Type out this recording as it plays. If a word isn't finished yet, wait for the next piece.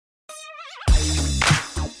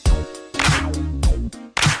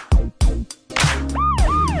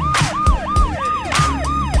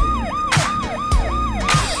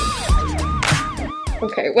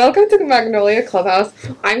Okay, welcome to Magnolia Clubhouse.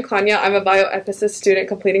 I'm Kanya. I'm a bioethicist student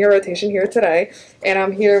completing a rotation here today, and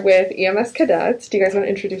I'm here with EMS Cadets. Do you guys want to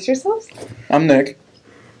introduce yourselves? I'm Nick.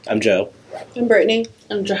 I'm Joe. I'm Brittany.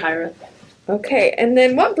 I'm Jahira. Okay, and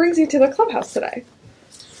then what brings you to the clubhouse today?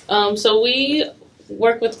 So we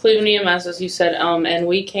work with Cleveland EMS, as you said, and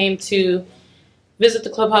we came to visit the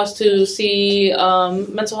clubhouse to see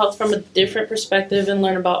mental health from a different perspective and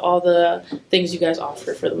learn about all the things you guys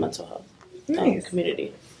offer for the mental health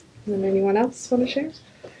community. And anyone else want to share?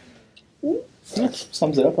 Yeah,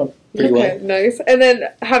 sums it up pretty well. Nice. And then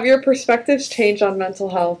have your perspectives changed on mental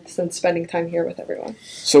health since spending time here with everyone?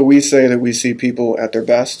 So we say that we see people at their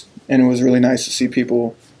best, and it was really nice to see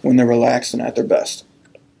people when they're relaxed and at their best.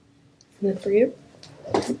 And then for you?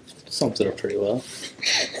 Sums it up pretty well.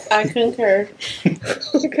 I concur.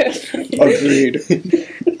 Okay. Agreed.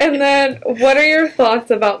 And then what are your thoughts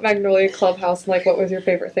about Magnolia Clubhouse, and like what was your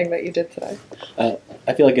favorite thing that you did today?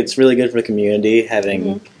 I feel like it's really good for the community,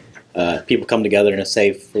 having people come together in a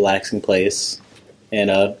safe, relaxing place. And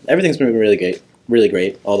everything's been really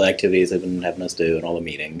great. All the activities they've been having us do and all the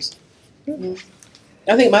meetings. Mm-hmm.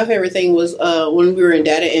 I think my favorite thing was when we were in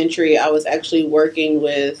data entry, I was actually working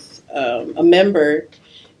with a member,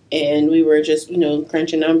 and we were just,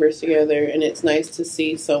 crunching numbers together. And it's nice to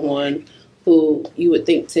see someone who you would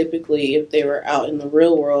think typically if they were out in the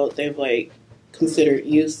real world, they've considered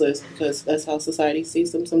useless because that's how society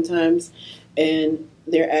sees them sometimes. And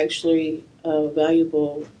they're actually a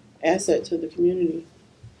valuable asset to the community.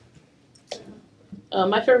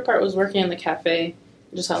 My favorite part was working in the cafe,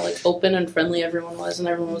 just how open and friendly everyone was, and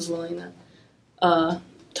everyone was willing to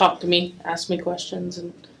talk to me, ask me questions,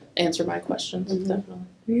 and answer my questions. Mm-hmm. Definitely.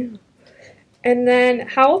 Yeah. And then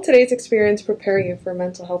how will today's experience prepare you for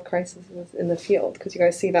mental health crises in the field? Because you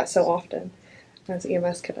guys see that so often as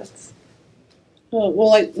EMS cadets. Well,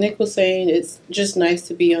 like Nick was saying, it's just nice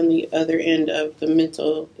to be on the other end of the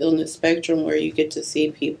mental illness spectrum where you get to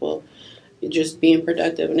see people just being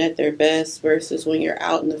productive and at their best versus when you're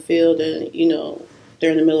out in the field and,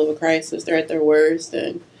 they're in the middle of a crisis, they're at their worst.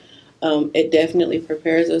 And it definitely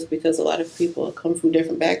prepares us because a lot of people come from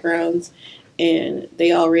different backgrounds and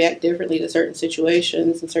they all react differently to certain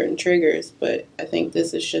situations and certain triggers. But I think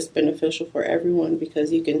this is just beneficial for everyone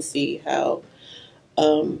because you can see how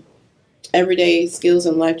everyday skills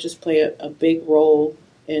in life just play a big role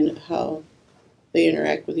in how they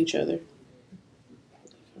interact with each other.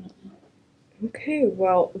 Okay,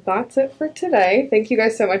 well, that's it for today. Thank you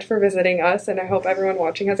guys so much for visiting us, and I hope everyone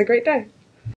watching has a great day.